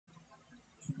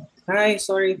Hi,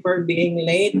 sorry for being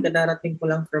late. Kadarating ko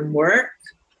lang from work.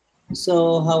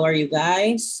 So, how are you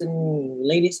guys?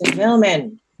 Ladies and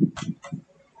gentlemen.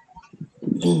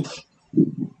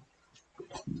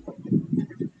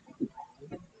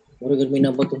 Murag may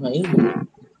nabato nga imo.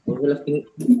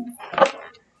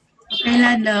 Okay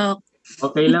lang, Doc.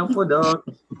 Okay lang po, Doc.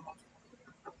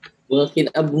 Wala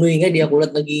kinabnoy nga, di ako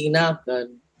ulat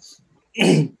nag-iinakan.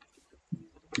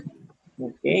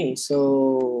 Okay,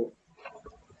 so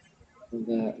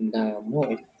damo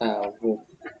itawo.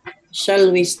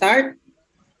 Shall we start?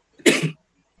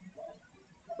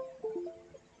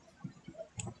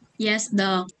 Yes,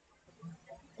 Doc.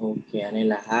 Okay, ano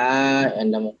lahat?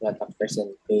 Ang damo platang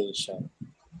presentation.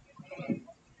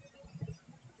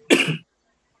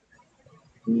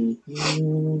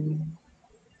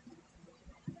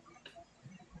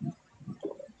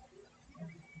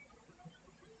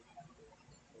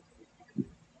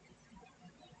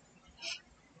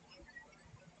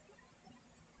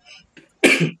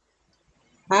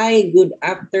 Hi, good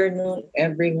afternoon,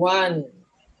 everyone.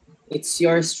 It's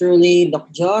yours truly,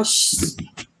 Doc Josh,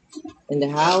 in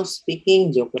the house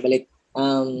speaking. Joke na balik.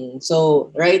 So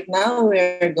right now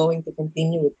we're going to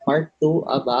continue with part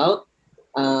 2 about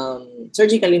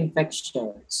surgical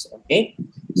infections. Okay.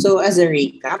 So as a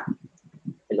recap,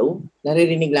 hello,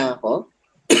 naririnig lang ako.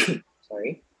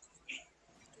 Sorry.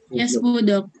 Yes po,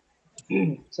 Doc.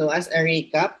 So as a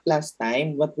recap, last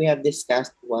time what we have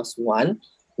discussed was one.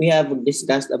 We have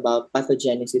discussed about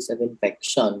pathogenesis of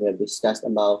infection. We have discussed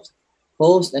about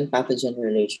host and pathogen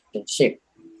relationship.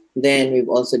 Then we've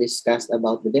also discussed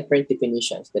about the different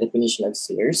definitions, the definition of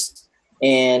SIRS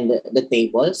and the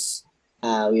tables.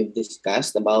 We've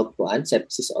discussed about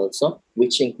sepsis also,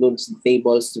 which includes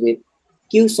tables with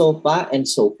Q-SOFA and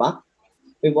SOFA.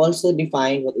 We've also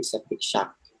defined what is septic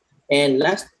shock. And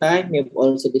last time, we've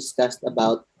also discussed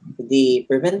about the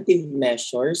preventive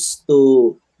measures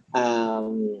to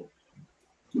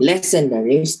lessen the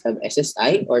risk of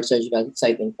SSI or surgical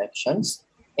site infections,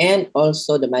 and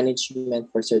also the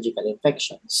management for surgical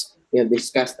infections. We have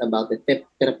discussed about the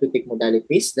therapeutic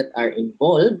modalities that are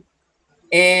involved,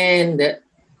 and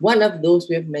one of those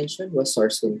we have mentioned was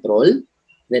source control,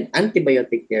 then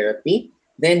antibiotic therapy,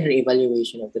 then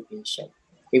reevaluation of the patient.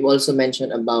 We've also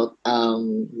mentioned about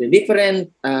the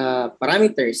different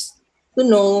parameters to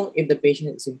know if the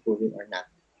patient is improving or not.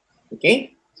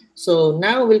 Okay? So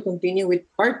now we'll continue with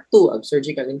part 2 of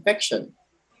surgical infection.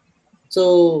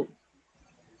 So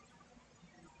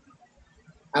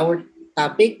our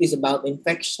topic is about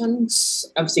infections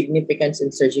of significance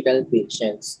in surgical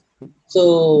patients.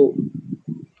 So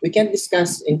we can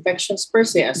discuss infections per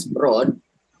se as broad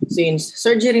since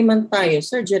surgery man tayo,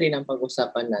 surgery ng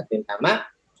pag-usapan natin, tama?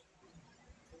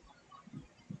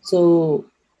 So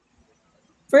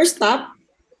first up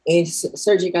is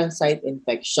surgical site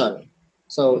infection.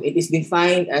 So it is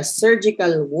defined as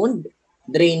surgical wound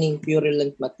draining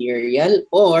purulent material,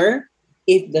 or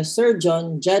if the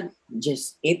surgeon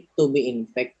judges it to be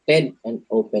infected and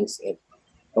opens it.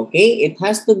 Okay, it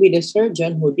has to be the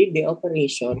surgeon who did the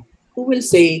operation who will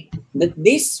say that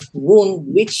this wound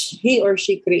which he or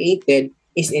she created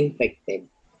is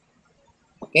infected.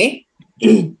 Okay?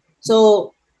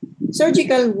 So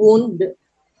surgical wound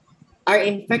are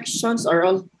infections are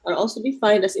also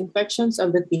defined as infections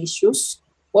of the tissues,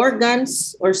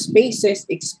 organs, or spaces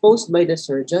exposed by the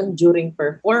surgeon during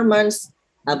performance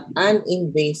of an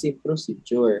invasive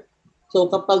procedure. So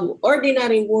kapag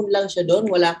ordinary wound lang siya doon,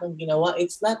 wala kang ginawa,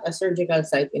 it's not a surgical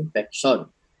site infection.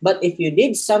 But if you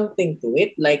did something to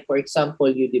it, like for example,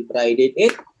 you debrided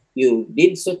it, you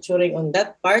did suturing on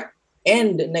that part,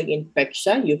 and nag-infect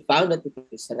siya, you found that it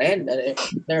is red,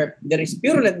 there is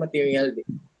purulent material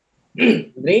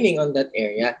draining on that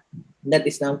area, that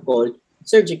is now called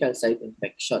surgical site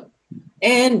infection.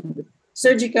 And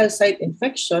surgical site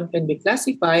infection can be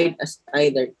classified as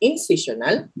either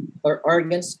incisional or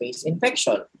organ space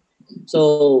infection.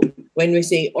 So when we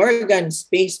say organ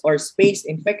space or space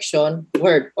infection,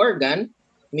 word organ,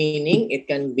 meaning it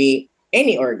can be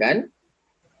any organ,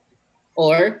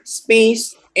 or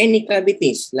space, any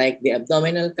cavities like the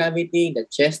abdominal cavity, the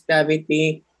chest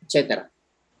cavity, etc.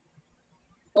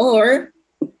 Or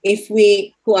if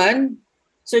we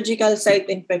surgical site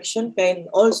infection can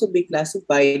also be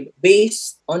classified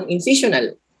based on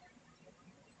incisional.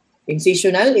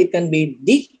 Incisional, it can be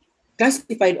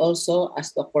classified also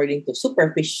as according to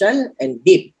superficial and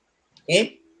deep.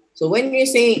 Okay? So when you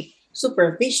say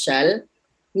superficial,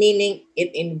 meaning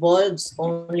it involves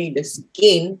only the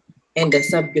skin and the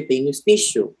subcutaneous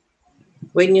tissue.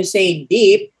 When you say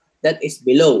deep, that is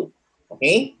below.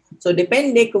 Okay? So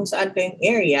depende kung saan kayong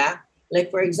area, like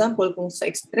for example, kung sa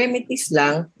extremities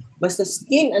lang, Basta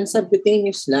skin and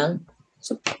subcutaneous lang,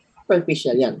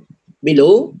 superficial yan.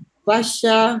 Below,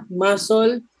 fascia,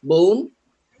 muscle, bone,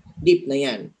 deep na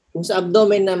yan. Kung sa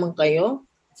abdomen naman kayo,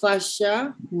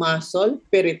 fascia, muscle,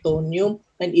 peritoneum,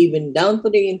 and even down to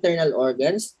the internal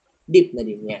organs, deep na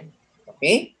din yan.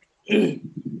 Okay?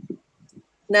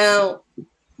 Now,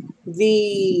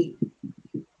 the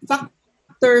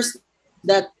factors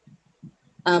that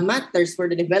matters for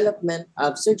the development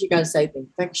of surgical site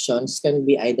infections can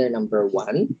be either number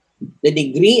 1, the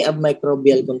degree of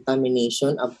microbial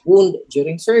contamination of wound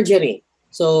during surgery.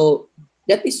 So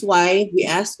that is why we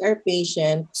ask our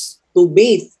patients to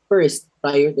bathe first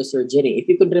prior to surgery. If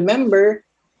you could remember,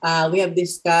 we have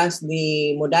discussed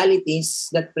the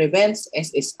modalities that prevents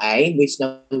SSI, which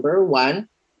number 1,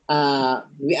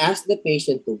 we ask the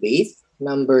patient to bathe.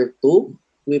 Number 2,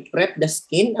 we prep the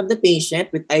skin of the patient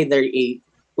with either a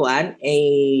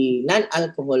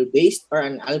non-alcohol based or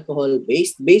an alcohol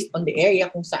based on the area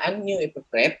kung saan nyo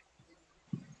ipaprep,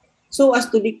 so as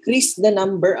to decrease the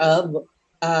number of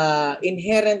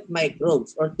inherent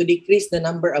microbes or to decrease the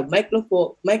number of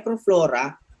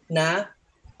microflora na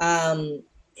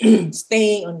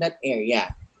staying on that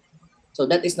area. So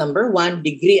that is number 1,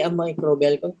 degree of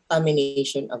microbial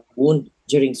contamination of wound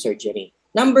during surgery.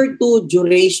 Number 2,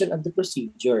 duration of the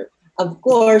procedure. Of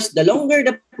course, the longer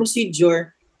the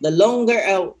procedure, the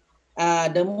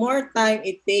more time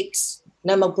it takes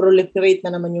na mag-proliferate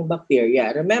na naman yung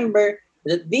bacteria. Remember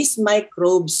that these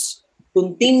microbes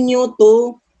continue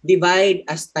to divide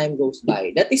as time goes by.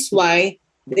 That is why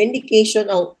the indication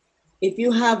of, if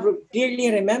you have clearly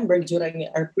remembered during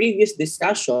our previous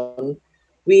discussion,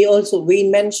 we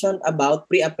mentioned about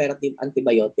preoperative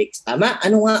antibiotics. Tama?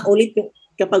 Ano nga ulit yung,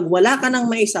 kapag wala ka nang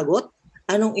maisagot,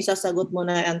 anong isasagot mo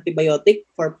na antibiotic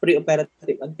for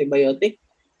preoperative antibiotic?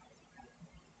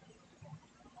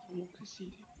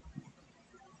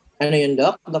 Ano yun,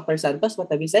 Doc? Dr. Santos,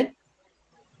 what have you said?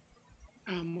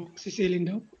 Amoxicillin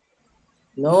daw?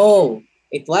 No.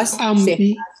 It was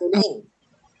cefazolin.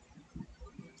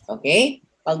 Okay?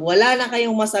 Pag wala na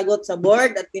kayong masagot sa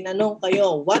board at tinanong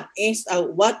kayo, what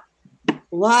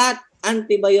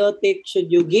antibiotic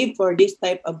should you give for this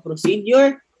type of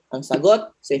procedure? Ang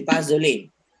sagot,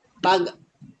 cefazolin. Pag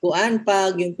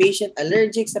yung patient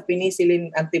allergic sa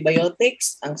penicillin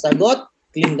antibiotics, ang sagot,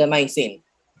 clindamycin.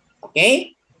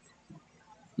 Okay?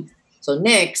 So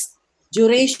next,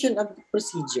 duration of the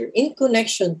procedure. In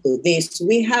connection to this,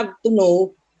 we have to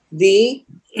know di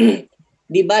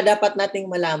ba dapat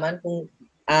nating malaman kung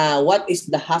what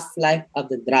is the half-life of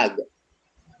the drug.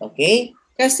 Okay?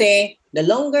 Kasi the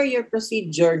longer your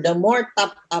procedure, the more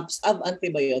top-ups of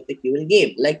antibiotic you will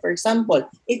give. Like for example,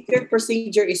 if your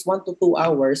procedure is 1 to 2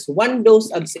 hours, 1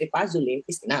 dose of cefazolin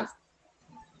is enough.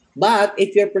 But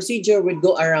if your procedure would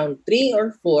go around 3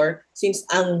 or 4, since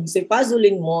ang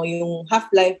cefazolin mo, yung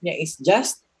half-life niya is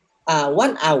just 1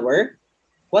 hour,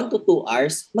 1 to 2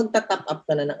 hours, magta-top up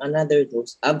ka na ng another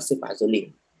dose of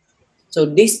cefazolin. So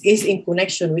this is in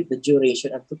connection with the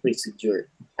duration of the procedure.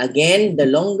 Again,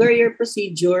 the longer your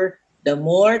procedure, the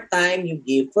more time you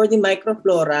give for the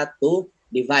microflora to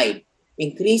divide,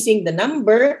 increasing the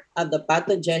number of the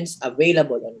pathogens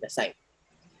available on the site.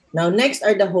 Now, next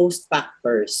are the host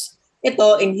factors.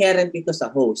 Ito, inherent ito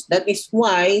sa host. That is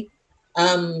why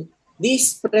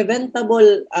these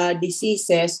preventable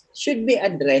diseases should be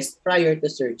addressed prior to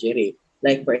surgery.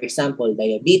 Like, for example,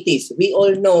 diabetes. We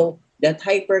all know that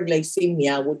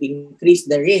hyperglycemia would increase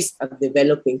the risk of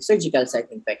developing surgical site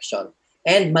infection.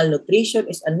 And malnutrition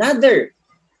is another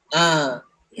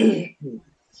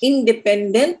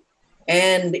independent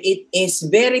and it is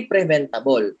very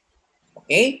preventable.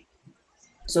 Okay?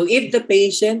 So if the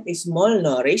patient is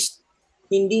malnourished,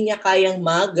 hindi niya kayang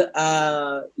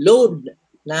mag-load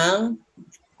ng,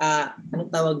 anong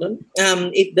tawag doon?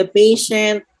 If the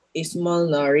patient is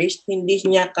malnourished, hindi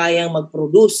niya kayang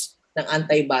mag-produce ng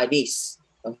antibodies.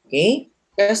 Okay?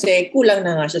 Kasi kulang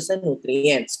na nga siya sa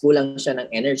nutrients, kulang siya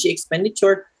ng energy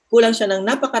expenditure, kulang siya ng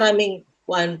napakaraming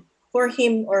for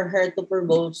him or her to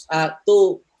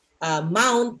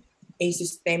mount a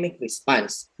systemic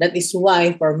response. That is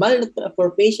why for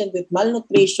patients with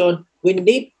malnutrition, when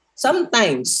they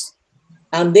sometimes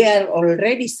they are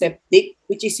already septic,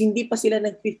 which is hindi pa sila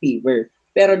nag-fever,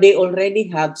 pero they already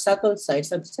have subtle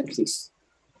signs of sepsis.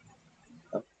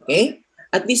 Okay?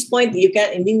 At this point,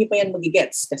 hindi niyo pa yan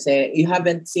magigets kasi you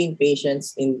haven't seen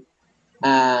patients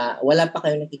wala pa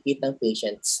kayong nakikitang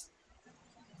patients.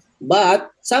 But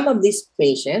some of these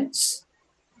patients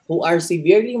who are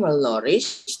severely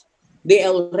malnourished, they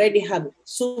already have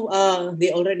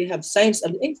signs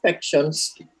of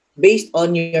infections based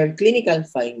on your clinical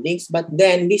findings, but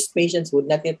then these patients would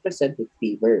not yet present with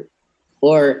fever.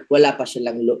 Or wala pa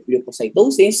silang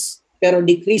leukocytosis, pero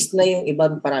decreased na yung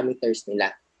ibang parameters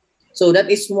nila. So that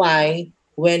is why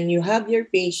when you have your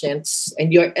patients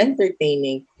and you're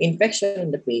entertaining infection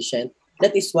in the patient,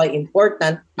 that is why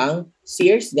important ang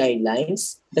SEERS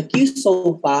guidelines, the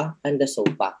QSOFA, and the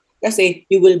SOFA. Kasi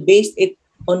you will base it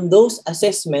on those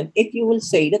assessment if you will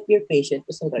say that your patient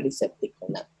is already septic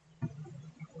or not.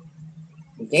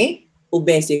 Okay?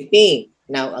 Obesity.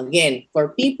 Now again,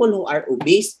 for people who are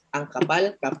obese, ang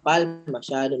kapal-kapal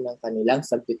masyado ng kanilang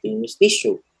subcutaneous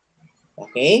tissue.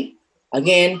 Okay?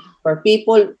 Again, for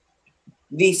people,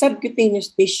 the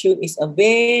subcutaneous tissue is a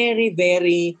very,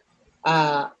 very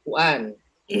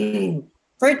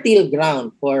fertile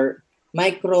ground for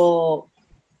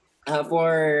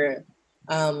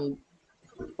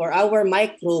our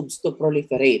microbes to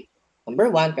proliferate.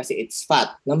 Number 1, kasi it's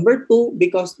fat. Number 2,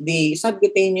 because the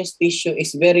subcutaneous tissue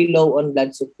is very low on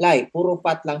blood supply. Puro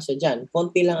fat lang siya dyan.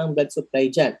 Konti lang ang blood supply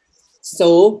dyan.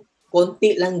 So,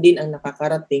 konti lang din ang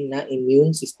nakakarating na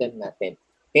immune system natin.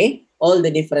 Okay? All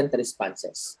the different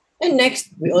responses. And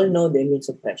next, we all know the immune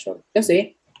suppression.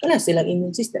 Kasi, wala silang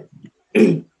immune system.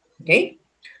 Okay?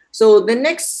 So, the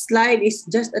next slide is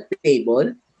just a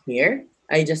table here.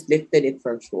 I just lifted it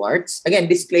from Schwartz. Again,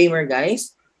 disclaimer,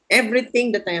 guys.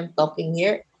 Everything that I am talking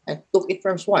here, I took it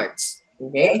from Schwartz.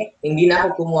 Okay? Hindi na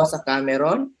ako kumuha sa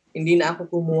Cameron. Hindi na ako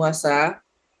kumuha sa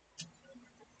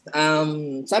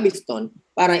Sabiston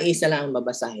para isa lang ang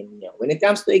babasahin niyo. When it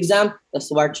comes to exam, sa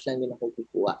Schwartz lang din ako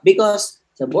kukuha. Because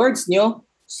sa boards niyo,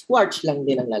 Schwartz lang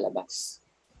din ang lalabas.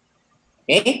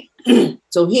 Okay?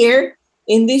 So here,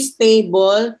 in this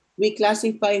table, we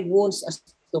classify wounds as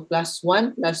to class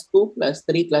 1, class 2, class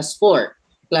 3, class 4.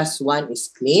 Class 1 is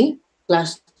clean.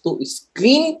 Class 2 is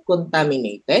clean,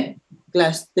 contaminated.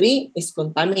 Class 3 is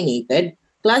contaminated.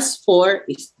 Class 4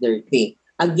 is dirty.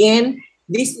 Again,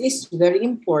 this is very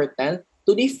important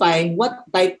to define what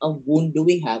type of wound do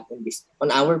we have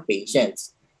on our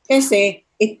patients. Kasi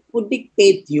it would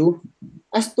dictate you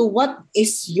as to what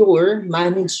is your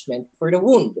management for the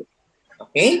wound.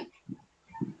 Okay?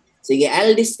 Sige,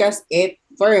 I'll discuss it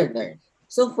further.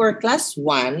 So for class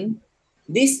 1,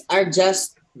 these are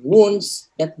just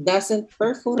wounds that doesn't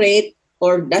perforate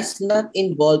or does not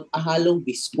involve a hollow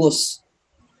viscous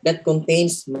that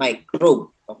contains microbe.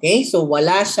 Okay? So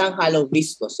wala siyang hollow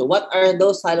viscous. So what are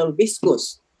those hollow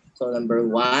viscous? So number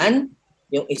 1,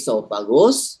 yung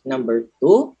esophagus. Number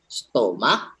 2,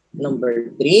 stomach. Number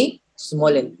 3,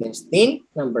 small intestine.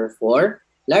 Number 4,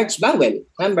 large bowel.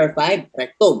 Number 5,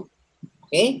 rectum.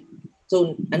 Okay?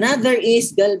 So another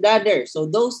is gallbladder. So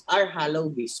those are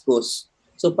hollow viscous.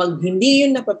 So pag hindi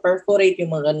yun napaperforate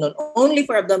yung mga ganun, only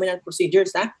for abdominal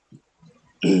procedures, ha?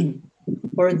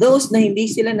 For those na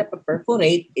hindi sila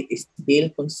napaperforate, it is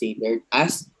still considered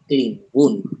as clean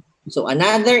wound. So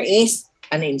another is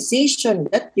an incision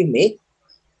that you make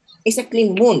is a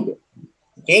clean wound.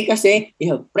 Okay? Kasi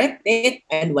you have prepped it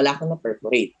and wala kang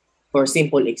na-perforate. For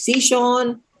simple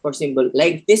excision, for simple,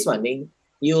 like this one,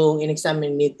 yung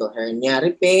in-examine nito, hernia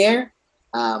repair,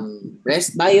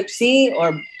 breast biopsy,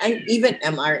 or even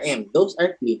MRM. Those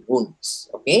are clean wounds.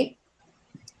 Okay?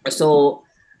 So,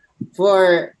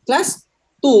 for class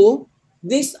 2,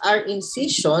 these are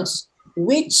incisions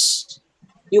which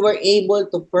you were able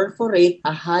to perforate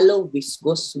a hollow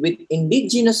viscous with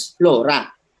indigenous flora.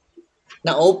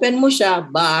 Na-open mo siya,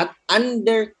 but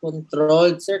under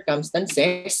controlled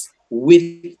circumstances,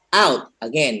 without,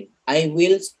 again, I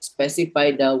will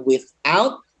specify the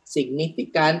without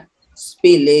significant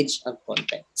spillage of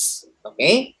contents.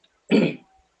 Okay?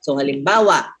 So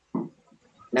halimbawa,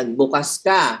 nagbukas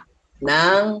ka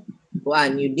ng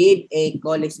you did a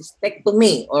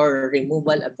cholecystectomy or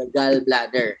removal of the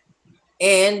gallbladder.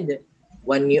 And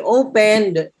when you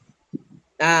opened,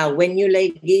 when you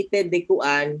ligated the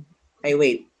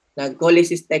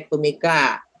nag-cholecystectomy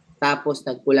ka, tapos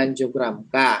nag-cholangiogram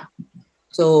ka.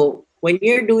 So, when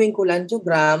you're doing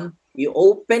cholangiogram, you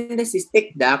open the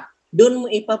cystic duct, doon mo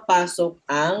ipapasok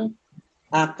ang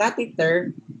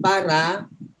catheter para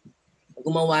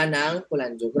gumawa ng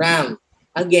cholangiogram.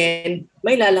 Again,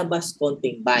 may lalabas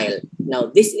konting bile. Now,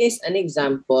 this is an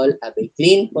example of a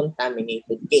clean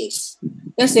contaminated case.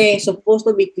 Kasi supposed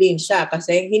to be clean siya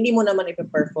kasi hindi mo naman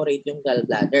ipaperforate yung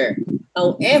gallbladder.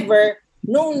 However,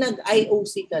 nung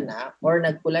nag-IOC ka na or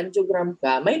nag-cholangiogram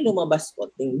ka, may lumabas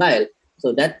konting bile.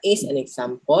 So that is an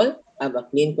example of a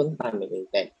clean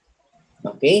contaminated.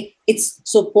 Okay? It's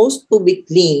supposed to be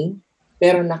clean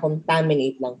pero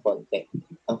na-contaminate ng konti.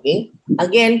 Okay?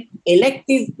 Again,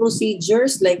 elective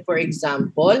procedures like for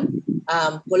example,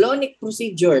 colonic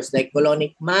procedures like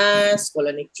colonic mass,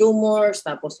 colonic tumors,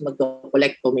 tapos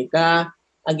magko-colectomy ka.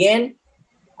 Again,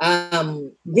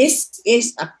 this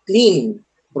is a clean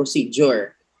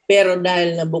procedure. Pero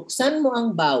dahil nabuksan mo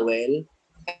ang bowel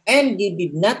and you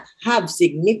did not have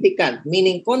significant,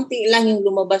 meaning konti lang yung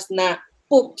lumabas na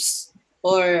poops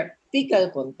or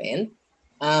fecal content,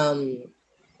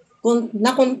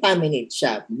 na-contaminate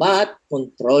siya, but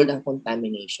controlled ang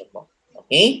contamination mo.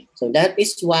 Okay? So that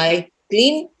is why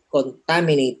clean,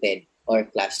 contaminated, or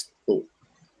class 2.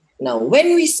 Now,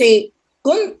 when we say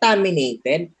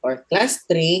contaminated or class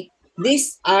 3,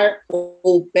 these are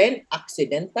open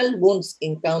accidental wounds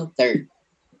encountered.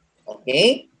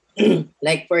 Okay?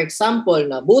 Like for example,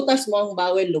 nabutas mo ang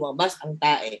bowel, lumabas ang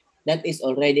tae. That is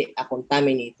already a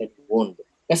contaminated wound.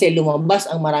 Kasi lumabas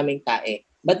ang maraming tae.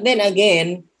 But then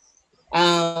again,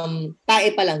 tae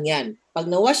pa lang yan. Pag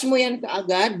na-wash mo yan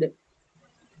kaagad,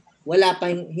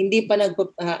 hindi pa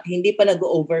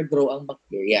nag-overgrow ang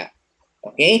bacteria.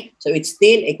 Okay? So it's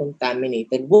still a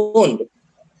contaminated wound.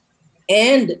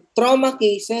 And trauma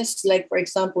cases like for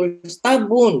example, stab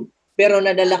wound, pero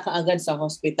nadala ka agad sa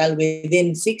hospital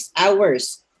within 6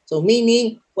 hours. So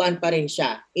meaning, kuan pa rin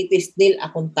siya. It is still a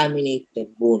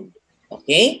contaminated wound.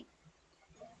 Okay?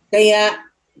 Kaya,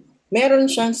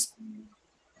 meron siyang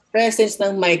presence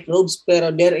ng microbes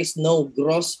pero there is no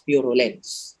gross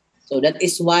purulence. So that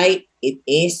is why it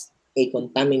is a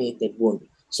contaminated wound.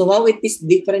 So how it is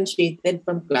differentiated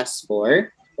from class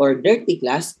 4 or dirty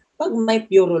class pag may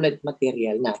purulent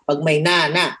material na, pag may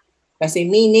nana. Kasi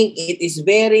meaning it is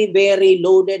very, very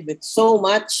loaded with so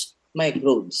much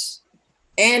microbes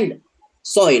and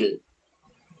soil.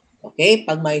 Okay?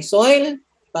 Pag may soil,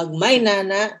 pag may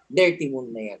nana, dirty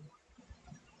wound na yan.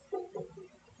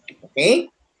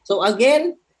 Okay? So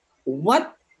again,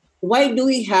 why do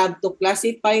we have to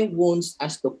classify wounds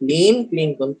as to clean,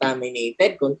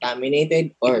 contaminated,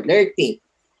 or dirty?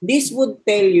 This would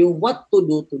tell you what to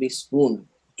do to this wound.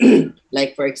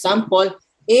 Like for example,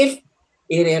 if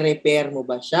i-repair mo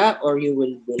ba siya or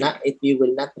if you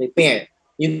will not repair,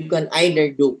 you can either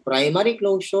do primary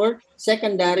closure,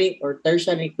 secondary, or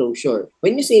tertiary closure.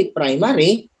 When you say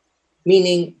primary,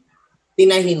 meaning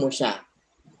tinahin mo siya.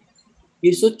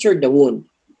 You suture the wound.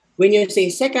 When you say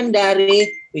secondary,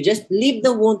 you just leave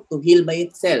the wound to heal by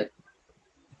itself.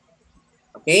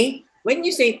 Okay? When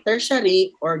you say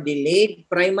tertiary or delayed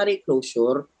primary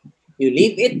closure, you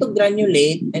leave it to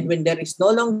granulate, and when there is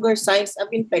no longer signs of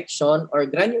infection or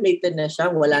granulated na siya,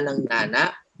 wala nang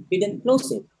nana, you then close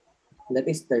it. That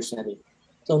is tertiary.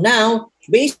 So now,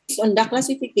 based on the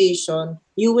classification,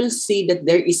 you will see that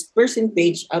there is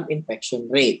percentage of infection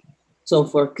rate. So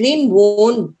for clean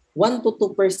wound, 1 to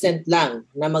 2% lang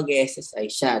na mag-SSI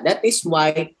siya. That is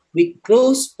why we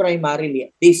close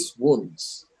primarily these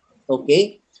wounds.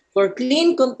 Okay? For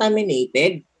clean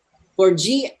contaminated, for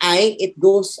GI, it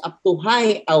goes up to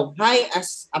high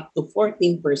as up to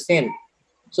 14%.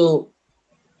 So,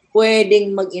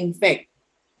 pwedeng mag-infect.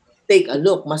 Take a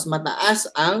look, mas mataas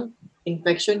ang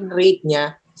infection rate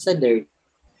niya sa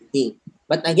dirty.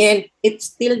 But again, it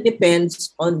still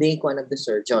depends on the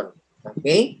surgeon.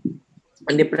 Okay?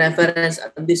 On the preference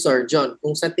of the surgeon.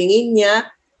 Kung sa tingin niya,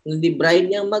 na-debride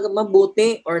niya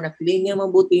mabuti or na-clean niya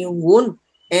mabuti yung wound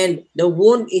and the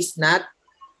wound is not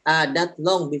that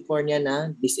long before niya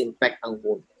na disinfect ang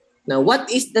wound. Now,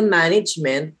 what is the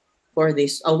management for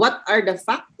this? What are the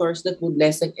factors that would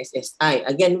lessen SSI?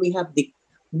 Again, we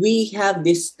have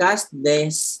discussed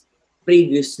this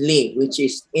previously, which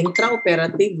is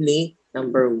intraoperatively,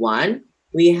 number 1,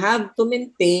 we have to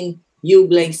maintain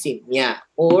euglycemia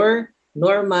or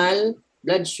normal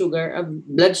blood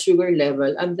sugar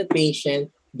level of the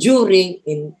patient during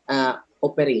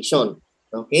operation.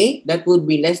 Okay, that would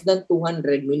be less than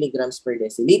 200 milligrams per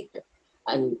deciliter.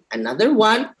 And another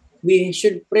one, we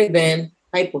should prevent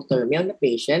hypothermia on the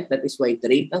patient. That is why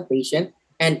hydrate ang patient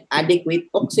and adequate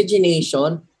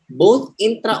oxygenation both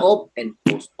intra-op and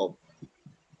post-op.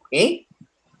 Okay,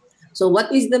 so what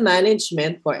is the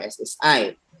management for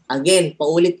SSI? Again,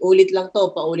 paulit-ulit lang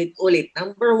to, paulit-ulit.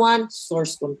 Number 1,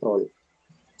 source control.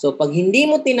 So pag hindi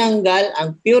mo tinanggal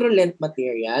ang purulent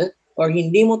material or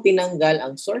hindi mo tinanggal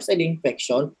ang source of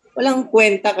infection, walang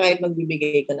kwenta kahit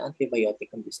magbibigay ka ng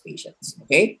antibiotic on these patients.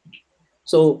 Okay?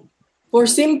 So for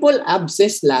simple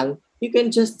abscess lang, you can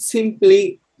just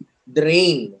simply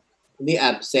drain the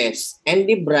abscess and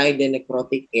debride the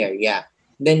necrotic area.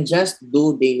 Then just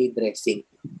do daily dressing.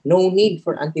 No need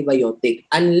for antibiotic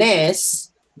unless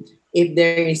if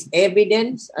there is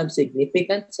evidence of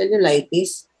significant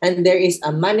cellulitis and there is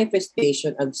a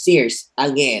manifestation of SIRS.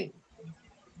 Again,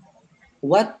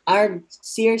 what are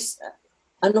SIRS?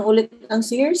 Ano ulit ang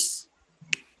SIRS?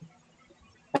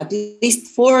 At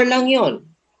least 4 lang yon.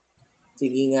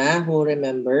 Sige nga, who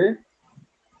remember?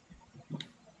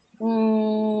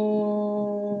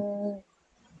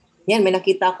 Yan, may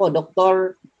nakita ko,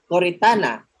 Dr.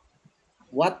 Coritana.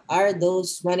 What are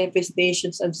those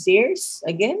manifestations of sears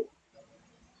again?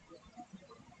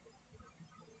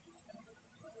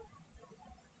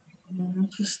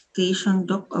 Manifestation,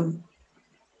 Doc, of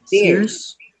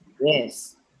Sears. sears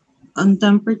Yes. on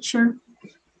temperature,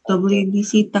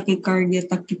 WBC, tachycardia,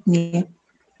 tachypnea.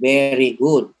 Very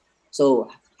good.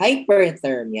 So,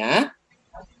 hyperthermia,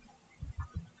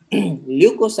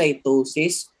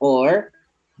 leukocytosis or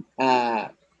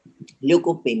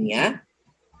leukopenia,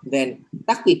 then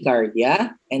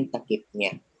tachycardia and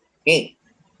tachypnea. Okay.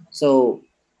 So,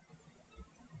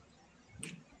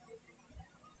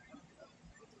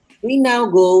 we now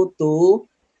go to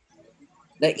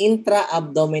the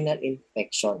intra-abdominal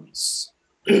infections.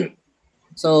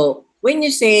 So, when you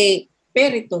say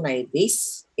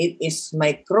peritonitis, it is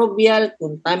microbial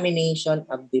contamination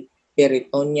of the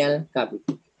peritoneal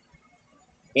cavity.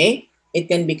 Okay? It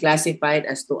can be classified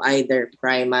as to either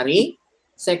primary,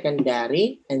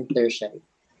 secondary, and tertiary.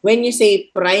 When you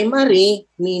say primary,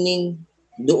 meaning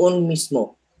doon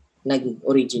mismo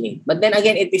nag-originate. But then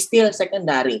again, it is still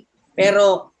secondary.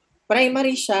 Pero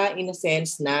primary siya in a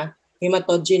sense na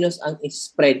hematogenous ang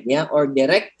spread niya or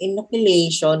direct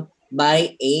inoculation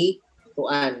by a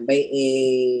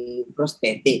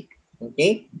prosthetic.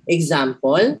 Okay?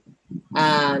 Example,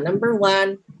 number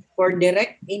 1, for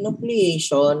direct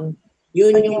inoculation,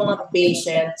 yun yung mga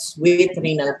patients with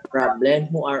renal problem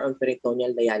who are on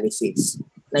peritoneal dialysis.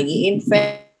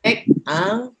 Nag-i-infect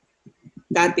ang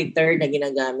catheter na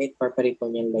ginagamit for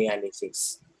peritoneal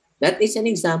dialysis. That is an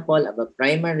example of a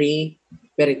primary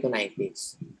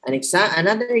peritonitis.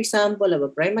 Another example of a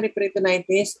primary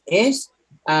peritonitis is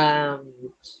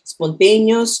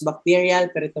spontaneous bacterial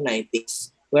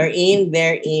peritonitis, wherein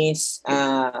there is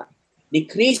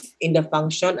decrease in the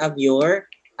function of your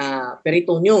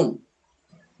peritoneum.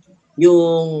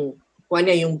 Yung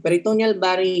peritoneal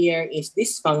barrier is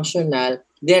dysfunctional,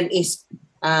 there is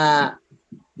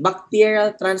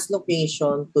bacterial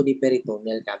translocation to the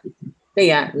peritoneal cavity.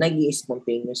 Kaya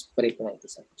nag-i-spontaneous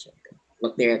peritonitis ang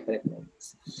bacterial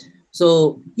peritonitis.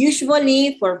 So,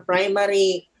 usually for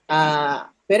primary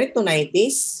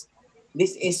peritonitis,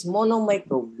 this is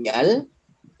monomicrobial,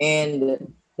 and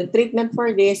the treatment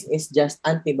for this is just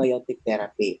antibiotic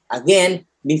therapy. Again,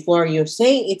 before you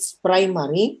say it's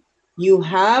primary, you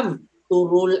have to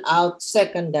rule out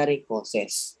secondary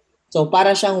causes. So,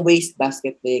 para siyang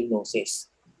wastebasket diagnosis.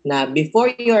 Na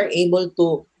before you are able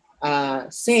to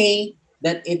say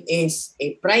that it is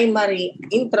a primary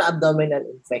intra-abdominal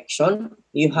infection,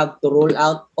 you have to rule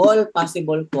out all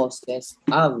possible causes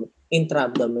of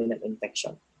intra-abdominal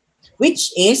infection, which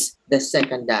is the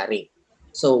secondary.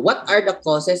 So what are the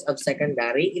causes of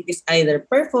secondary? It is either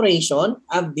perforation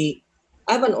of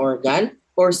an organ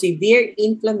or severe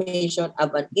inflammation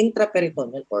of an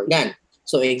intraperitoneal organ.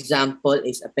 So example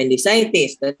is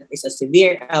appendicitis. That is a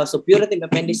severe suppurative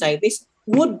appendicitis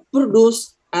would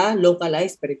produce a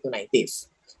localized peritonitis.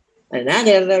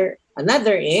 Another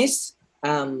is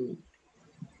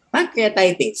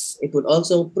pancreatitis. It would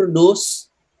also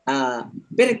produce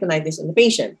peritonitis in the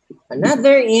patient.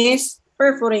 Another is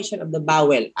perforation of the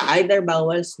bowel. Either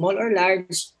bowel, small or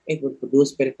large, it would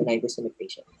produce peritonitis in the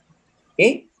patient.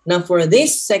 Okay? Now for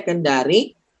this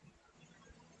secondary,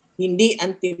 hindi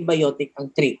antibiotic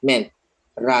ang treatment.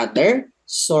 Rather,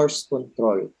 source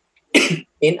control.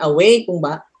 In a way, kung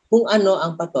ano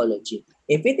ang pathology.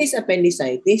 If it is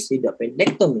appendicitis, you do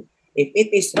appendectomy. If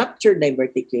it is ruptured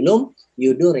diverticulum,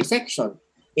 you do resection.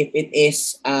 If it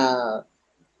is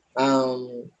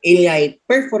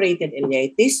perforated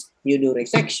ileitis, you do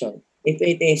resection. If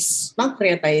it is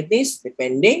pancreatitis,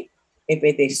 depending. If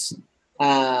it is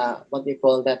what we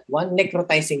call that one,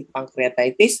 necrotizing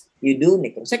pancreatitis, you do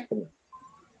necrosectomy.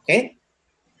 Okay?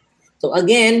 So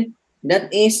again, that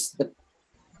is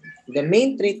the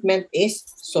main treatment is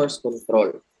source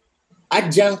control.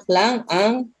 Adjunct lang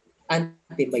ang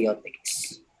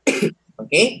antibiotics.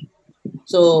 Okay?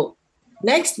 So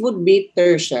next would be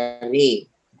tertiary.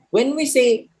 When we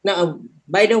say, now,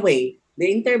 by the way,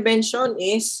 the intervention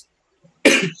is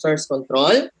source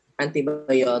control,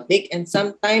 antibiotic, and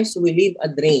sometimes we leave a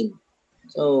drain.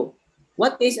 So,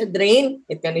 what is a drain?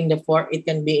 It can be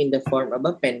in the form of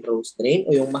a Penrose drain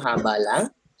o yung mahaba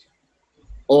lang,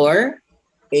 or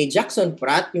a Jackson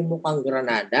Pratt, yung mukhang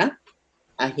granada,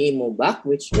 a Hemovac,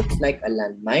 which looks like a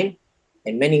landmine,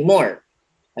 and many more.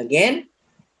 Again,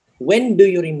 when do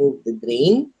you remove the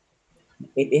drain?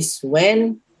 It is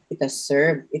when it has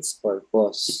served its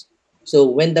purpose. So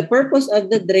when the purpose of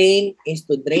the drain is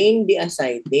to drain the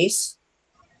ascites,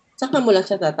 saka mo lang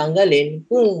siya tatanggalin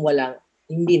kung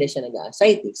hindi na siya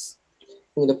nag-ascites.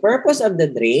 Kung the purpose of the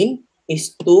drain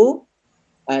is to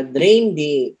drain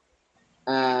the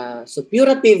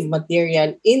suppurative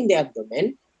material in the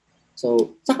abdomen,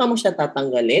 so saka mo siya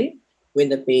tatanggalin when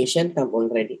the patient have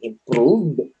already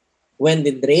improved, when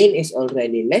the drain is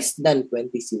already less than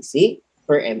 20 cc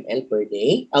per ml per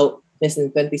day, less than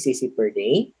 20 cc per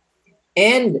day,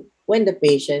 and when the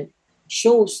patient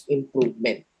shows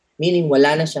improvement, meaning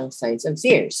wala na siyang signs of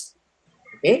sears.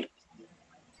 Okay?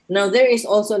 Now, there is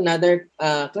also another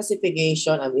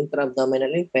classification of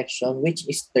intra-abdominal infection, which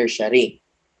is tertiary,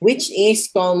 which is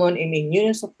common in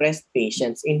immunosuppressed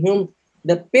patients in whom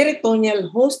the peritoneal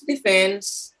host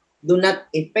defense do not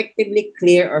effectively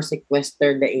clear or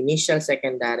sequester the initial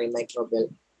secondary microbial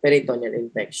peritoneal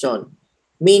infection.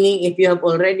 Meaning, if you have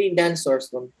already done source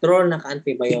control,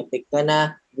 naka-antibiotic ka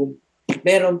na,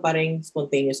 meron pa ring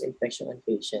spontaneous infection on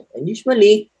patient. And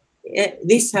usually,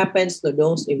 this happens to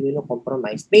those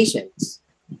immunocompromised patients.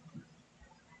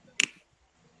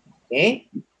 Okay?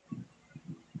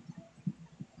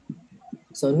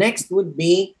 So next would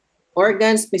be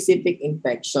organ-specific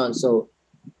infection. So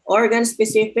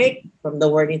organ-specific, from the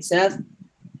word itself,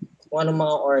 kung anong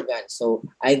mga organs. So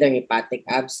either hepatic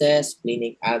abscess,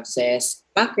 splenic abscess,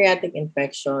 pancreatic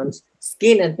infections,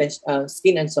 skin and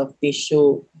soft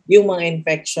tissue, yung mga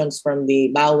infections from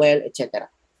the bowel, etc.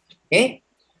 Okay?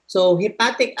 So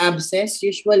hepatic abscess,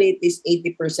 usually it is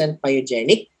 80%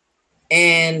 pyogenic.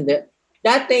 And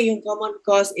dati yung common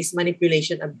cause is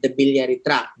manipulation of the biliary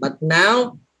tract. But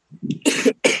now,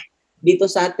 dito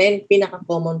sa atin,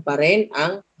 pinaka-common pa rin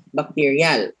ang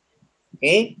bacterial.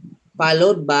 Okay?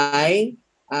 Followed by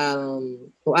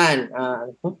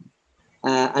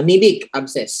amoebic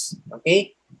abscess.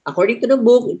 Okay? According to the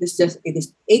book, it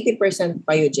is 80%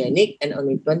 pyogenic and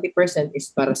only 20%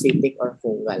 is parasitic or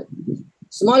fungal.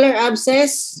 Smaller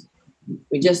abscess,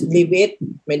 we just leave it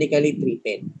medically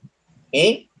treated.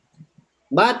 Okay?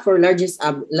 But for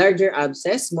larger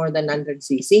abscess, more than 100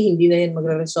 cc, hindi na yan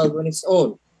magre-resolve on its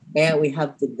own. Kaya we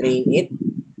have to drain it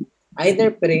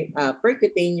either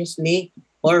percutaneously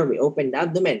or we open the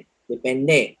abdomen.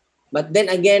 Depende. But then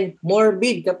again,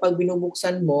 morbid kapag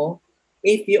binubuksan mo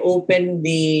if you open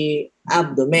the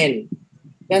abdomen.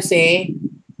 Kasi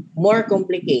more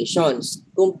complications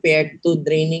compared to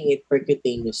draining it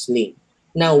percutaneously.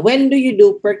 Now, when do you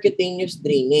do percutaneous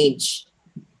drainage?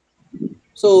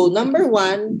 So, number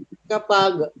one,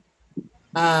 kapag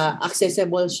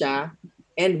accessible siya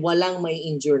and walang may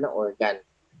injure na organ.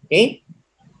 Okay?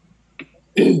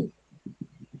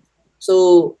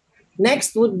 So,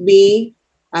 next would be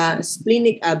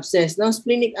splenic abscess. Now,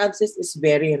 splenic abscess is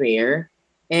very rare.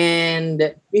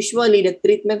 And usually, the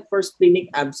treatment for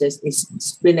splenic abscess is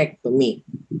splenectomy.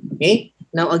 Okay?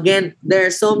 Now, again, there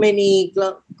are so many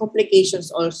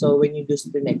complications also when you do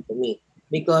splenectomy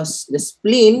because the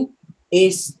spleen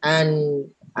is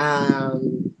an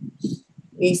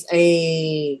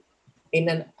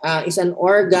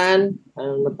organ.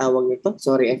 Anong matawag nito?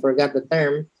 Sorry, I forgot the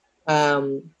term.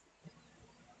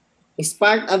 Is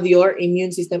part of your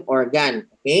immune system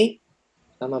organ. Okay?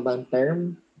 Tama bang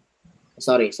term?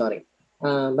 Sorry.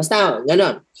 Basta,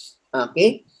 ganon.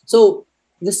 Okay? So,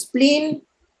 the spleen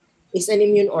is an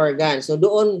immune organ. So,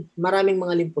 doon maraming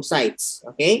mga lymphocytes.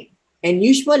 Okay? And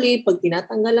usually, pag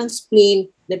tinatanggal ang spleen,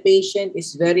 the patient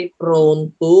is very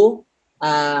prone to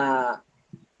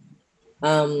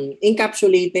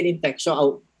encapsulated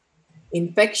infection.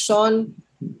 Infection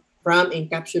from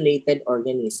encapsulated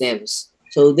organisms.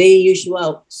 So,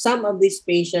 some of these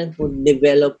patients would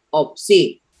develop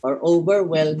OPSI, or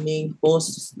overwhelming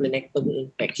post-splenectomy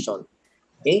infection.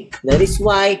 Okay? That is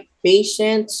why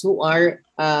patients who are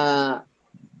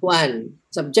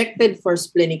subjected for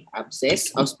splenic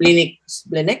abscess or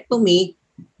splenectomy,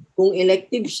 kung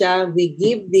elective siya, we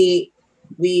give the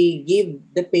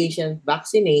patient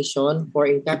vaccination for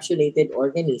encapsulated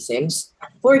organisms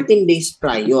 14 days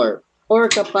prior. Or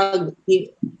kapag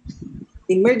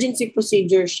emergency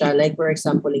procedure siya, like for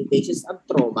example in cases of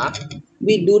trauma,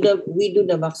 we do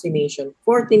the vaccination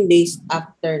 14 days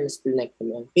after the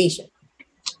splenectomy of patient.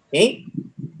 Okay?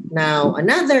 Now,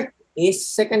 another is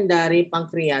secondary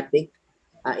pancreatic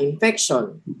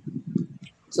infection.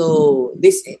 So,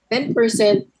 this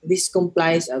 10%, this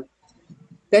complies of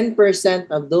 10%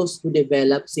 of those who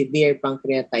develop severe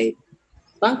pancreatitis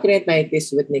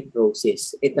with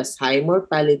necrosis. It has high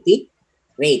mortality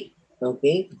rate.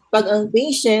 Okay? Pag ang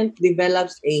patient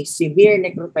develops a severe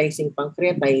necrotizing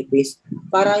pancreatitis,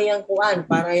 para yung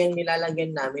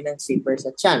nilalagyan namin ng zipper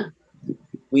sa tiyan.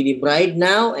 we debride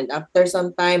now, and after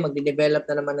some time, magde-develop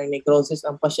na naman ng necrosis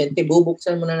ang pasyente,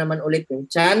 bubuksan mo na naman ulit yung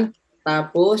tiyan,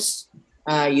 tapos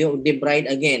you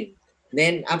debride again.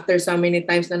 Then, after so many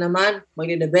times na naman,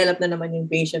 magde-develop na naman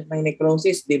yung patient ng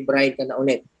necrosis, debride ka na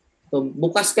ulit. So,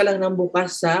 bukas ka lang ng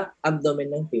bukas sa abdomen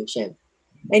ng patient.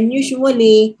 And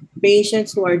usually,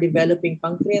 patients who are developing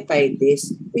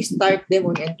pancreatitis, we start them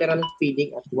on enteral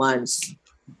feeding at once.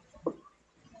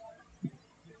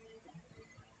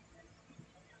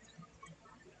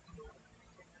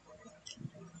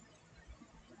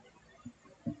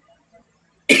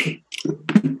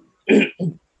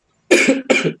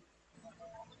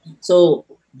 So,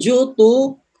 due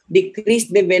to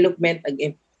decreased development of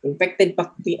infected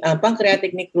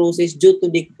pancreatic necrosis due to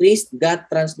decreased gut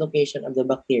translocation of the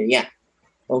bacteria.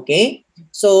 Okay?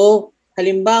 So,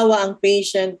 halimbawa ang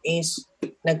patient is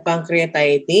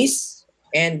nagpancreatitis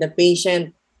and the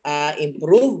patient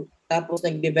improved tapos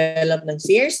nag-develop ng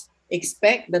SIRS,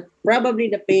 expect that probably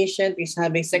the patient is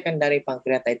having secondary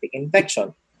pancreatitic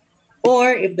infection.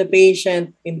 Or if the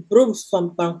patient improves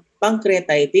from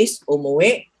pancreatitis,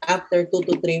 umuwi, after 2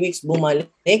 to 3 weeks, bumalik,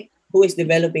 who is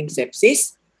developing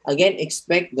sepsis, again,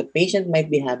 expect the patient might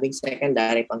be having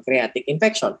secondary pancreatic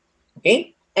infection.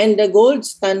 Okay? And the gold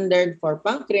standard for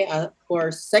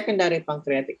secondary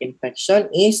pancreatic infection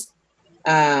is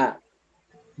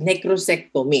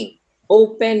necrosectomy.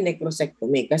 Open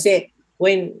necrosectomy. Kasi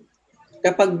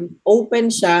kapag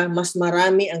open siya, mas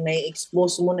marami ang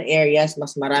nai-expose mo na areas,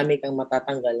 mas marami kang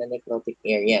matatanggal na necrotic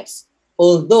areas.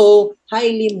 Although,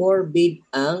 highly morbid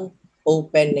ang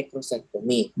open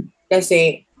necrosectomy.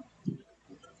 Kasi,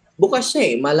 bukas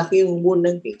siya malaki yung wound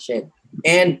ng patient.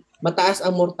 And mataas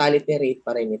ang mortality rate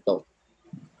pa rin ito.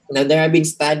 Now, there have been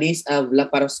studies of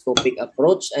laparoscopic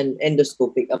approach and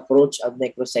endoscopic approach of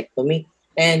necrosectomy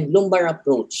and lumbar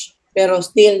approach. Pero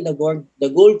still, the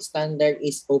gold standard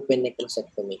is open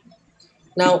necrosectomy.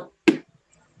 Now,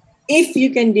 if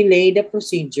you can delay the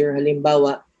procedure,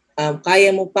 halimbawa,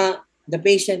 kaya mo pa, the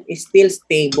patient is still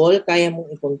stable, kaya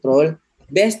mong i-control,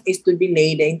 best is to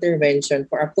delay the intervention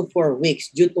for up to 4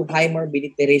 weeks due to high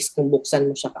morbidity risk kung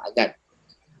buksan mo siya kaagad.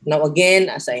 Now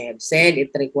again, as I have said,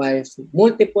 it requires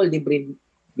multiple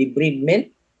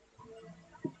debridement.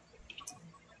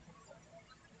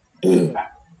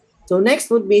 So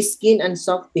next would be skin and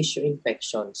soft tissue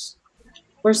infections.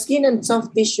 For skin and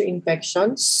soft tissue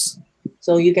infections,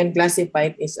 so you can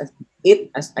classify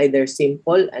it as either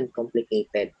simple and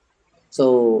complicated.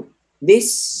 So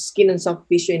this skin and soft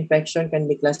tissue infection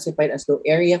can be classified as the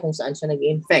area kung saan siya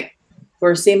nag-infect.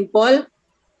 For simple,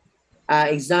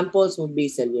 examples would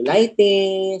be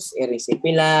cellulitis,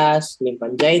 erysipelas,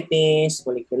 lymphangitis,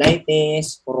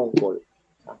 folliculitis, furuncle.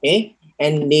 Okay?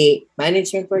 And the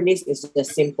management for this is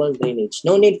just simple drainage.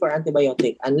 No need for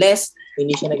antibiotic unless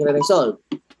hindi siya nagre-resolve.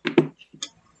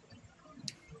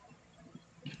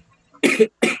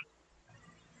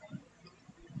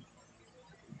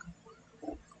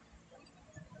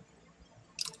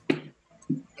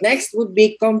 Next would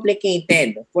be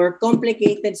complicated. For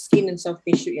complicated skin and soft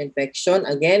tissue infection,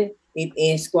 again, it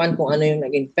is kung ano yung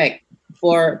nag-infect.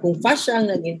 For kung fascia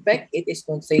ang nag-infect, it is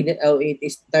considered it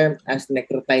is termed as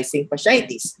necrotizing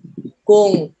fasciitis.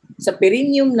 Kung sa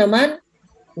perineum naman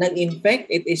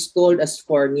nag-infect, it is called as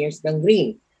Fournier's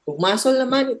gangrene. Kung muscle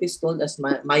naman, it is called as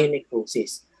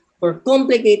myonecrosis. For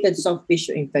complicated soft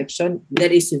tissue infection,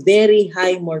 there is very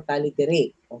high mortality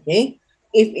rate. Okay?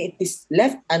 If it is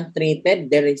left untreated,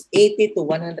 there is 80 to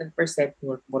 100%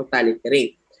 mortality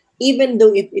rate. Even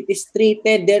though if it is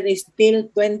treated, there is still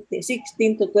 16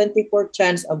 to 24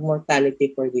 chance of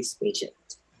mortality for this patient.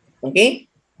 Okay?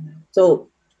 So,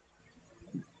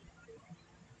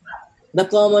 the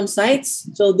common sites,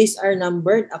 so these are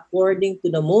numbered according to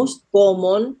the most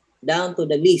common down to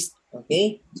the least.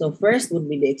 Okay? So, first would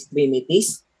be the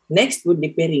extremities. Next would be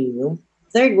perineum.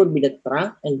 Third would be the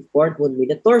trunk. And fourth would be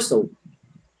the torso.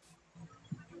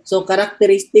 So,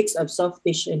 characteristics of soft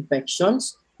tissue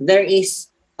infections, there is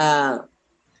a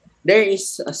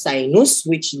sinus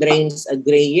which drains a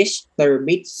grayish,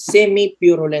 turbid,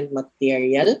 semi-purulent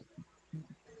material.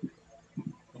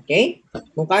 Okay?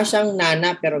 Mukha siyang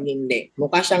nana pero hindi.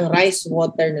 Mukha siyang rice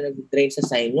water na nag-drain sa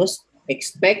sinus.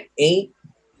 Expect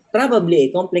probably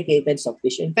a complicated soft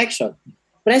tissue infection.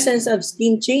 Presence of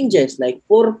skin changes like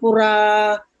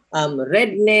purpura,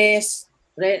 redness,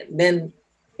 then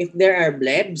if there are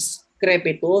blebs,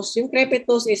 crepitus. Yung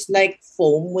crepitus is like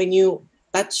foam when you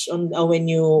touch on when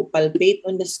you palpate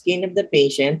on the skin of the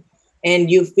patient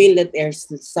and you feel that there's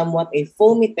somewhat a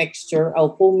foamy texture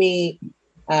or foamy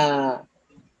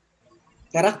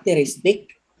characteristic.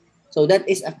 So that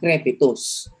is a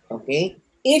crepitus. Okay?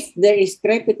 If there is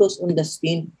crepitus on the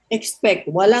skin, expect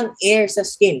walang air sa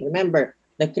skin. Remember,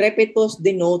 the crepitus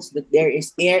denotes that there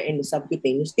is air in the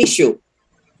subcutaneous tissue.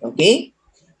 Okay?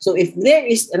 So if there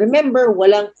is, remember,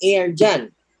 walang air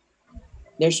dyan.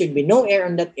 There should be no air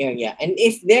on that area. And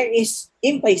if there is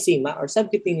emphysema or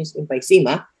subcutaneous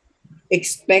emphysema,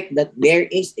 expect that there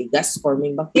is a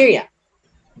gas-forming bacteria.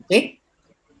 Okay?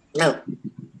 Now,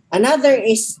 another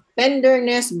is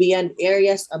tenderness beyond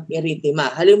areas of erythema.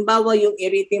 Halimbawa, yung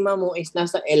erythema mo is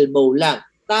nasa elbow lang.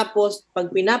 Tapos, pag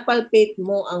pinapalpate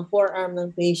mo ang forearm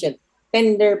ng patient,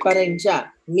 tender pa rin siya.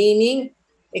 Meaning,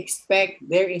 expect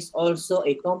there is also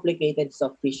a complicated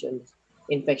soft tissue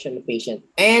infection of patient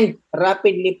and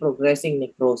rapidly progressing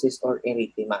necrosis or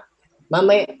erythema.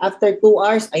 Mamay, after 2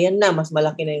 hours, ayan na, mas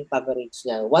malaki na yung coverage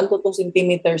niya. 1 to 2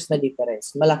 centimeters na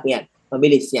difference. Malaki yan.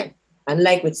 Mabilis yan.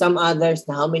 Unlike with some others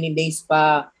na how many days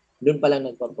pa, doon pa lang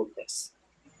nagpo-progress.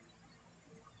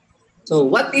 So,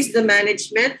 what is the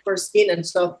management for skin and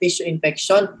soft tissue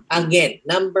infection? Again,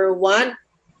 number 1,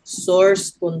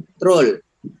 source control.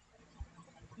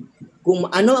 Kung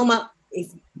ano ang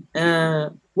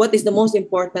what is the most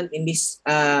important in this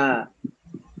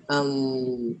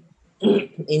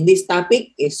in this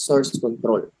topic is source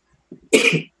control.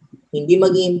 Hindi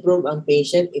mag-improve ang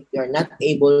patient if you are not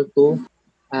able to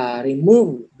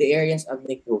remove the areas of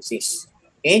necrosis.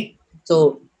 Okay?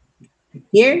 So,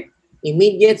 here,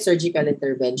 immediate surgical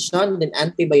intervention, then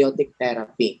antibiotic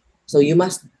therapy. So, you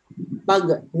must,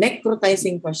 pag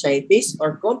necrotizing fasciitis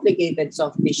or complicated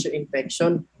soft tissue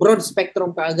infection, broad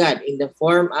spectrum kaagad in the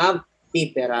form of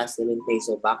piperacillin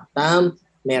tazobactam,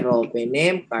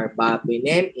 meropenem,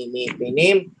 carbapenem,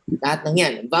 imipenem, lahat ng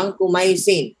yan.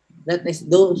 Vancomycin, that is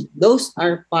those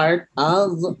are part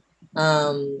of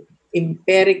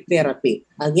empiric therapy.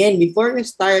 Again, before you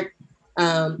start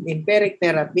empiric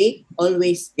therapy,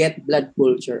 always get blood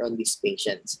culture on these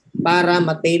patients para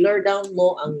ma-tailor down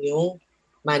mo ang yung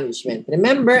management.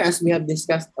 Remember, as we have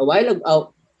discussed a while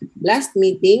ago, last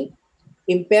meeting,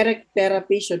 empiric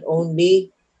therapy should only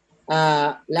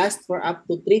last for up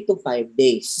to 3 to 5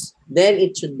 days. Then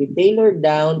it should be tailored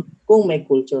down kung may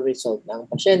culture result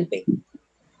ng pasyente.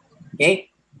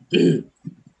 Okay?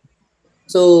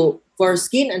 So, for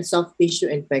skin and soft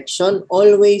tissue infection,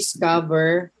 always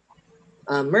cover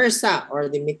MRSA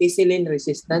or the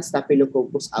methicillin-resistant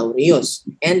Staphylococcus aureus.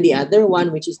 And the other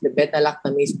one, which is the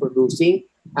beta-lactamase producing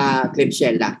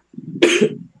Klebsiella.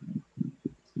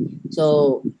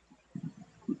 So,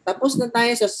 tapos na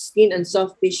tayo sa skin and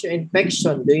soft tissue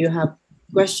infection. Do you have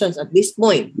questions at this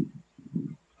point?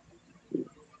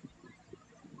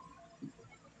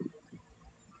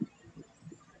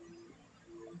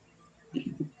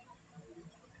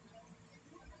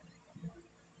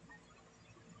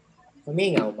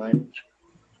 Humingaw man.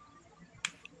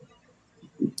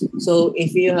 So,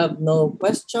 if you have no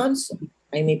questions,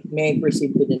 may I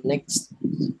proceed to the next?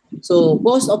 So,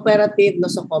 post-operative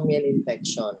nosocomial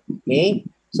infection. Okay?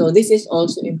 So, this is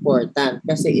also important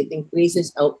kasi it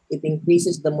increases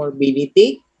the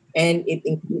morbidity and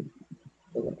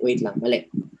wait lang, mali.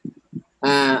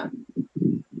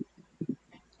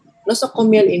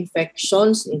 Nosocomial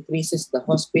infections increases the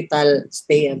hospital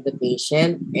stay of the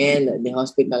patient and the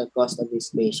hospital cost of these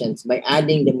patients by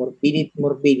adding the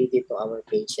morbidity to our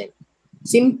patient.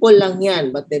 Simple lang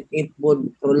yan, but it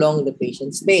would prolong the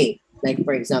patient's stay. Like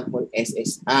for example,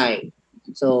 SSI.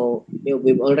 So,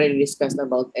 we've already discussed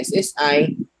about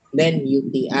SSI, then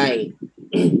UTI.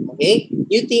 Okay?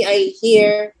 UTI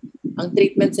here, ang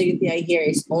treatment sa UTI here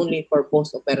is only for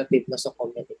post-operative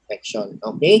nosocomial infection.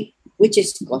 Okay? Which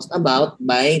is caused about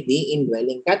by the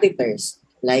indwelling catheters,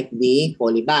 like the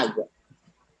Polybag.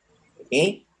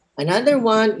 Okay? Another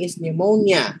one is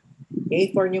pneumonia. Okay?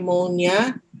 For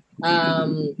pneumonia,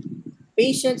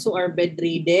 patients who are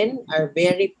bedridden are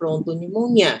very prone to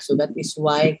pneumonia. So that is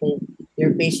why kung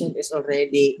your patient is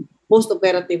already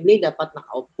post-operatively, dapat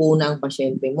nakaupo na ang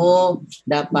pasyente mo,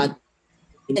 dapat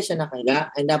hindi siya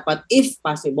nakahiga, and dapat, if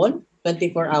possible,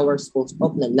 24 hours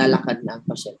post-op, naglalakad na ang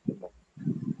pasyente mo.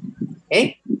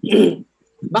 Okay?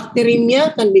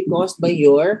 Bacteremia can be caused by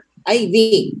your IV.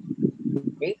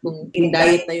 Okay? Kung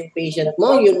in-diet na yung patient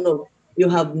mo,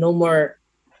 you have no more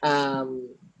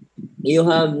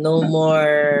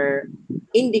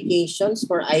indications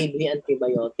for IV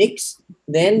antibiotics,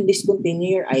 then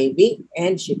discontinue your IV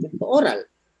and shift it to oral.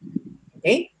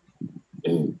 Okay?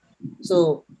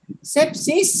 So,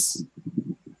 sepsis.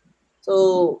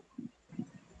 So,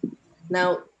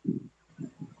 now,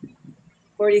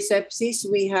 for the sepsis,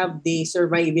 we have the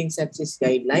surviving sepsis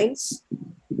guidelines.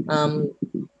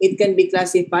 It can be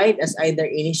classified as either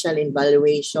initial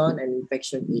evaluation and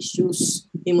infection issues,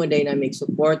 hemodynamic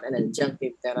support and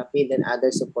adjunctive therapy, then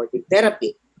other supportive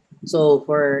therapy. So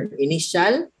for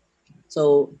initial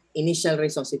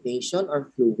resuscitation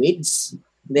or fluids,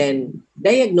 then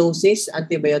diagnosis,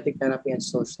 antibiotic therapy, and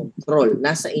source control.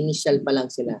 Nasa initial pa lang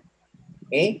sila.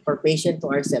 Okay? For patient who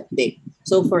are septic.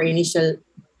 So for initial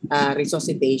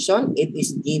resuscitation, it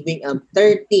is giving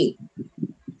 30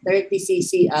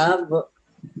 cc of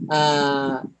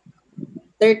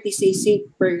 30 cc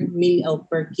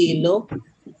per kilo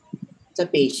sa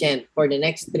patient for the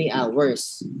next 3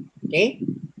 hours. Okay?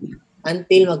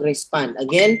 Until mag-respond.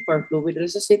 Again, for fluid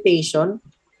resuscitation,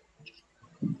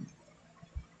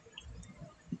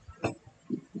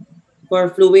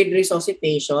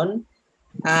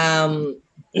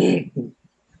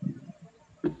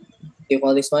 you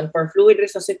call this one? For fluid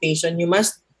resuscitation, you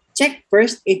must check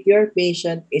first if your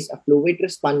patient is a fluid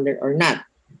responder or not.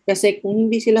 Kasi kung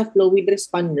hindi sila fluid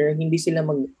responder, hindi sila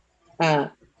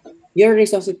your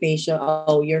resuscitation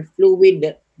or your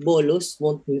fluid bolus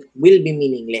will be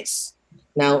meaningless.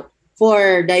 Now,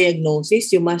 for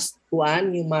diagnosis, you must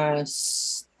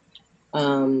what's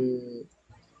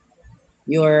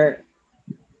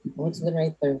the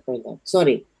right term for that?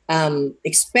 Sorry.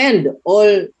 Expend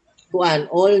all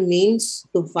means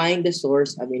to find the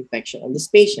source of infection of this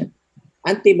patient.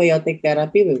 Antibiotic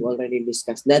therapy, we've already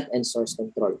discussed that, and source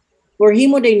control. For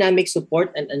hemodynamic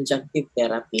support and adjunctive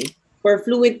therapy, for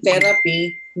fluid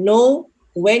therapy, know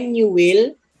when you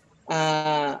will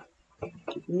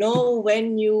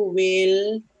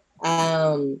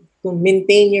to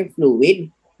maintain your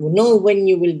fluid, know when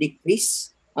you will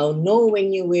decrease, know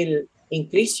when you will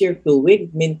increase your fluid,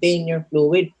 maintain your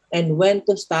fluid, and when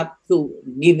to stop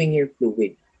giving your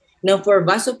fluid. Now, for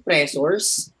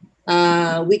vasopressors,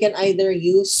 we can either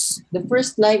use, the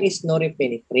first line is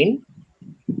norepinephrine,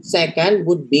 second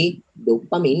would be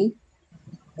dopamine,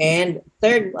 and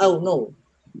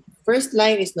first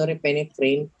line is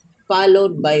norepinephrine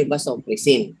followed by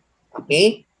vasopressin.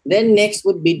 Okay? Then next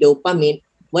would be dopamine.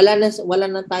 Wala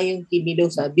na tayong kidney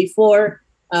dose. Before,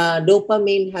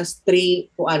 dopamine has three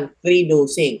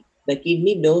dosing. The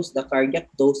kidney dose, the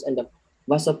cardiac dose, and the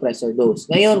vasopressor dose.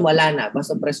 Ngayon, wala na.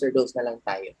 Vasopressor dose na lang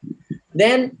tayo.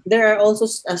 Then, there are also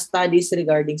studies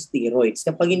regarding steroids.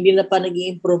 Kapag hindi na pa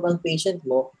nag-i-improve ang patient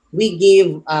mo, we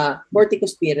give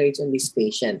corticosteroids on this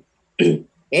patient.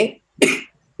 Okay?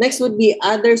 Next would be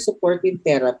other supportive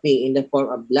therapy in the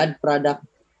form of blood product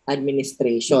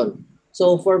administration.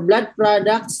 So, for blood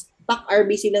products,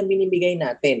 PAC-RBC lang binibigay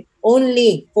natin.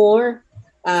 Only for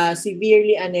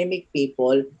severely anemic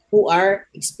people who are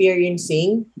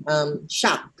experiencing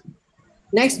shock.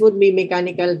 Next would be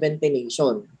mechanical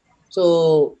ventilation.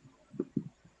 So,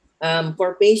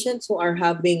 for patients who are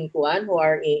having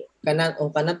cannot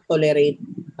tolerate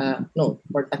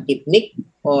for tachypneic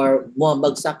or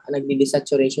bumabagsak,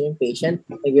 nagdi-desaturation yung patient,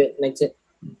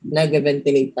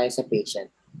 nag-ventilate tayo sa patient.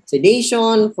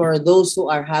 Sedation for those who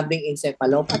are having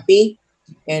encephalopathy,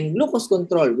 and glucose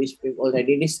control, which we've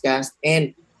already discussed,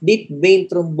 and deep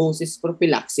vein thrombosis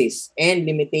prophylaxis, and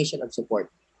limitation of support.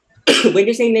 When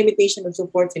you say limitation of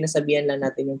support, sinasabihan lang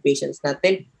natin yung patients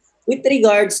natin with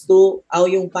regards to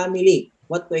yung family,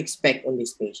 what to expect on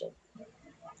this patient.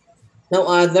 Now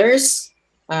others,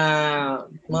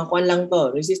 mga kwan lang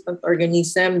to, resistant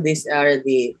organism, these are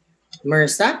the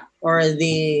MRSA or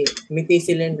the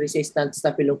methicillin-resistant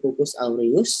Staphylococcus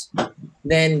aureus.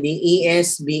 Then the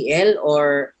ESBL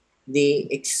or the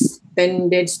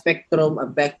extended spectrum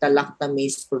of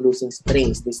beta-lactamase producing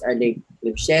strains. These are the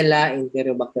Klebsiella,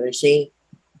 Enterobacteriaceae.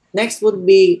 Next would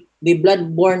be the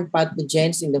blood-borne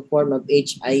pathogens in the form of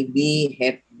HIV,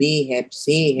 Hep B, Hep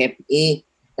C, Hep E.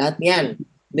 Lahat yan.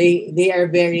 They are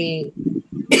very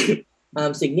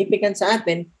significant sa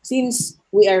atin since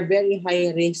we are very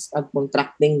high risk of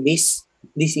contracting these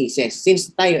diseases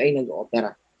since tayo ay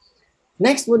nag-opera.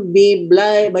 Next would be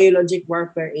biologic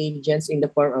warfare agents in the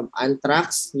form of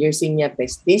anthrax, Yersinia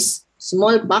pestis,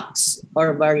 smallpox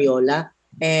or variola,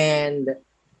 and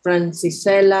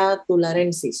Francisella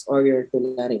tularensis or your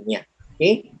tularemia.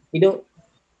 Okay?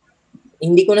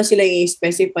 Hindi ko na sila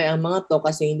i-specify ang mga to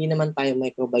kasi hindi naman tayo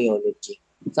microbiology.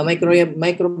 Sa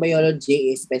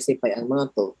microbiology, i-specify ang mga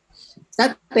to.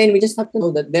 Sa atin, we just have to know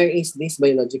that there is these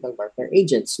biological warfare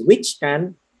agents which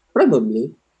can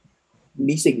probably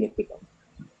be significant.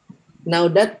 Now,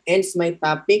 that ends my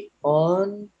topic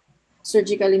on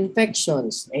surgical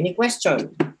infections. Any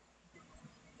question?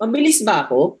 Mabilis ba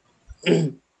ako?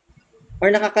 Or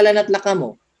nakakalanat ka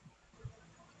mo?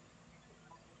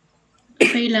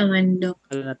 Kailangan, Doc.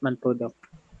 Kalanat man po, Doc.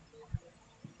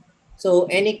 So,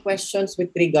 any questions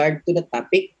with regard to the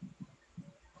topic?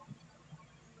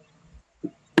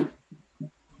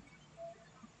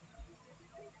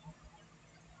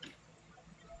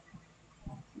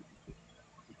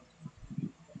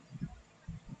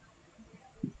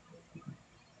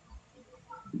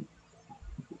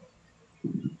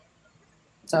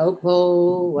 Sa upo,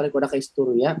 wala ko na kay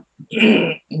istorya.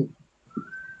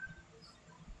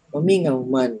 Mamingaw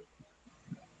man.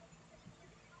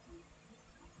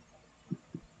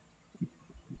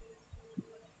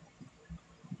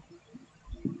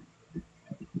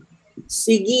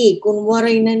 Sige, kung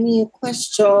waray na niyo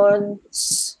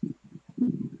questions,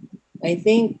 I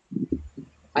think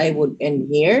I would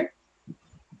end here.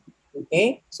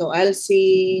 Okay? So I'll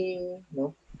see,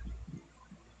 no?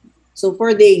 So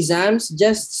for the exams,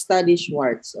 just study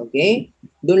Schwartz, okay?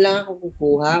 Doon lang ako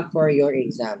kukuha for your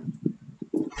exam.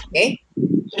 Okay?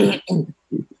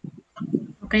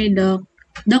 Okay, Doc.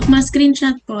 Doc,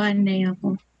 ma-screenshot po anday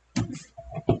ako.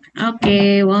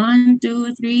 Okay, 1,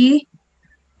 2, 3.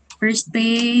 First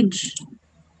page.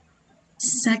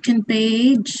 Second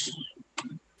page.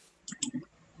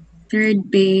 Third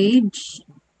page.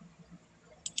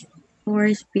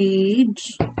 Fourth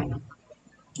page.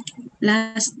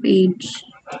 Last page.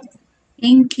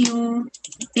 Thank you.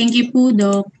 Thank you po,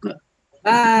 Doc.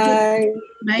 Bye!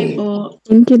 Bye po.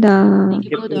 Thank you, Doc. Thank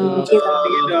you po, Doc. Thank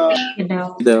you, Doc. Thank you, Doc.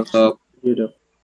 Thank you, Doc.